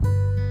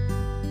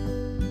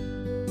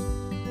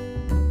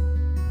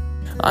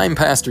I'm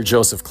Pastor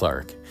Joseph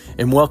Clark,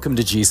 and welcome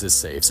to Jesus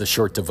Saves, a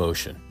short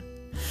devotion.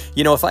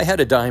 You know, if I had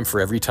a dime for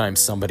every time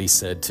somebody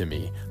said to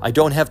me, I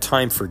don't have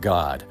time for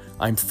God,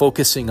 I'm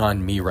focusing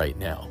on me right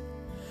now.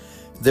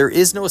 There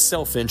is no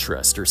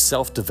self-interest or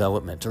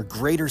self-development or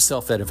greater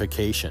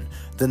self-edification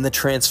than the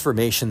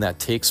transformation that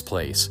takes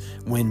place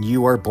when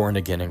you are born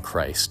again in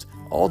Christ.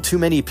 All too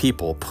many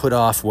people put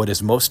off what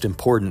is most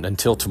important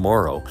until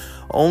tomorrow,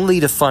 only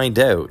to find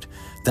out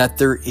that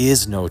there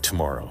is no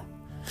tomorrow.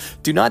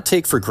 Do not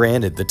take for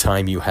granted the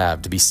time you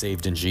have to be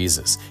saved in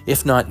Jesus.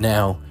 If not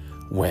now,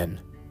 when?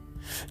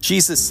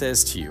 Jesus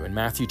says to you in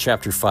Matthew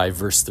chapter 5,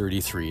 verse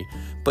 33,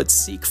 "But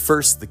seek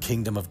first the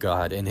kingdom of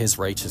God and his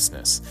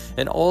righteousness,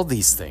 and all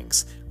these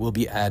things will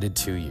be added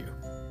to you."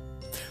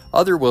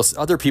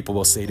 Other people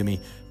will say to me,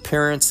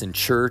 parents in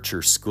church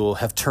or school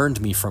have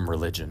turned me from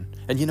religion.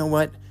 And you know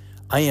what?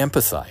 I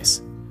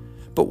empathize.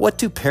 But what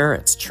do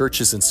parents,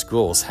 churches, and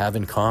schools have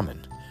in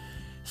common?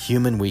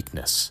 Human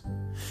weakness.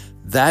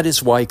 That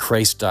is why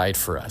Christ died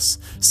for us.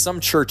 Some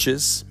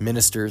churches,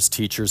 ministers,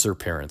 teachers, or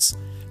parents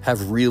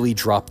have really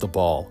dropped the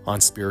ball on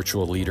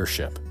spiritual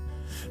leadership.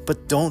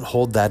 But don't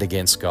hold that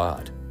against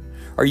God.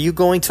 Are you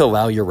going to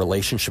allow your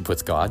relationship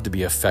with God to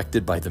be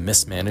affected by the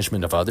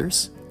mismanagement of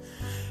others?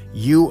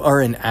 You are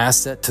an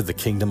asset to the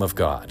kingdom of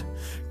God.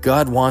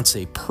 God wants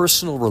a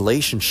personal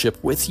relationship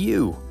with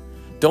you.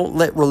 Don't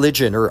let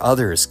religion or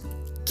others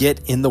get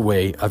in the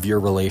way of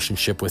your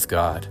relationship with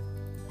God.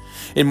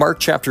 In Mark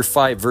chapter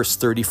 5, verse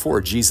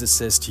 34, Jesus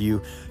says to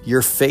you,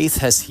 "Your faith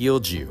has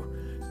healed you.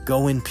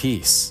 Go in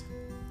peace."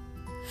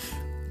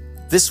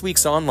 This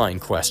week's online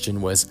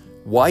question was,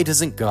 why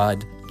doesn't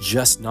God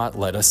just not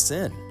let us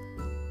sin?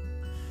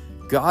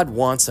 God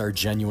wants our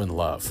genuine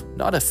love,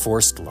 not a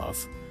forced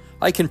love.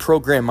 I can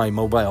program my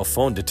mobile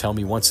phone to tell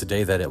me once a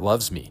day that it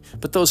loves me,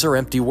 but those are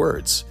empty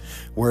words.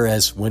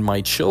 Whereas when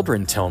my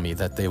children tell me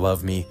that they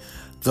love me,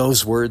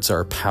 those words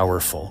are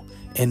powerful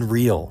and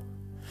real.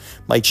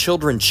 My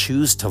children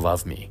choose to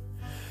love me.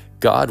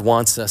 God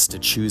wants us to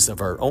choose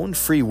of our own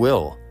free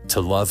will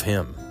to love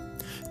Him.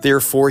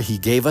 Therefore, He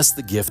gave us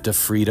the gift of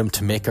freedom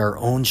to make our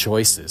own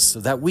choices so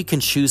that we can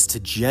choose to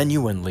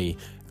genuinely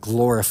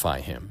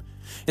glorify Him,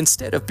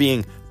 instead of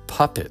being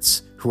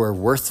puppets who are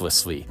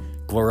worthlessly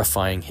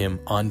glorifying Him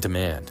on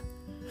demand.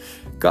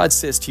 God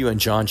says to you in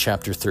John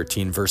chapter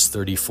 13, verse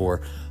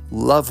 34,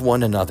 "Love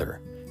one another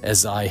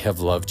as I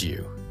have loved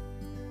you."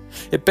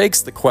 It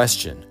begs the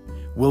question,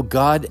 will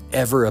God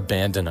ever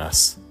abandon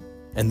us?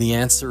 And the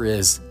answer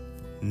is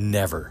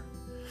never.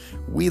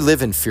 We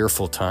live in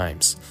fearful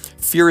times.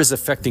 Fear is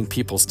affecting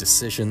people's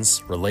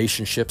decisions,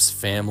 relationships,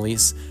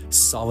 families,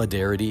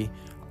 solidarity,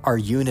 our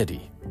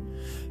unity.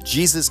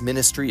 Jesus'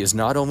 ministry is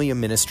not only a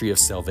ministry of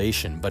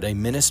salvation, but a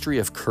ministry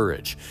of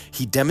courage.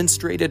 He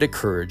demonstrated a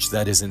courage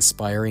that is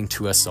inspiring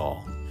to us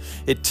all.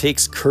 It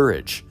takes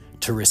courage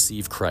to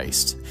receive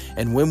Christ.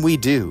 And when we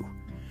do,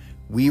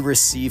 we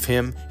receive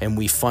Him and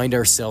we find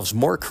ourselves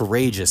more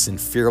courageous and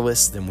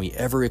fearless than we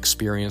ever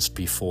experienced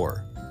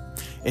before.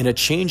 In a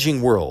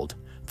changing world,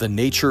 the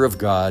nature of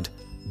God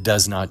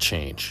does not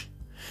change.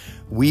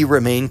 We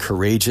remain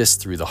courageous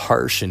through the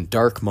harsh and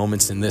dark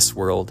moments in this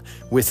world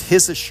with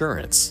His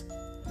assurance,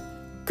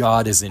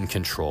 God is in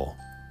control.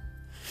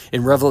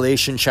 In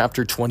Revelation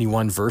chapter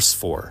 21, verse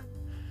 4,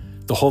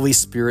 the Holy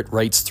Spirit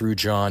writes through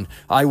John,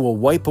 "I will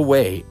wipe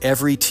away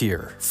every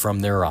tear from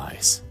their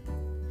eyes."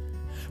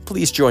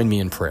 Please join me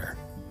in prayer.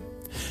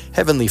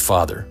 Heavenly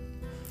Father,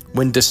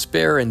 when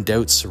despair and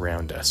doubt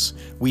surround us,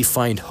 we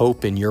find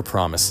hope in your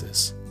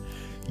promises.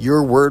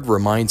 Your word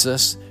reminds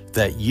us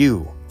that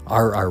you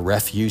are our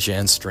refuge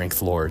and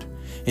strength, Lord,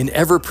 an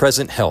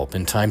ever-present help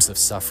in times of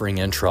suffering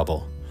and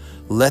trouble.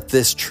 Let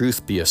this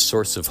truth be a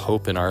source of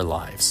hope in our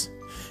lives.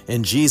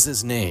 In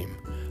Jesus' name,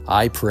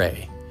 I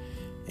pray.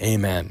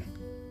 Amen.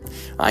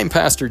 I'm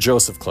Pastor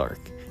Joseph Clark,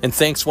 and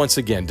thanks once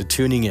again to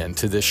tuning in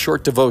to this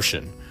short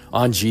devotion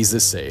on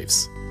Jesus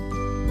Saves.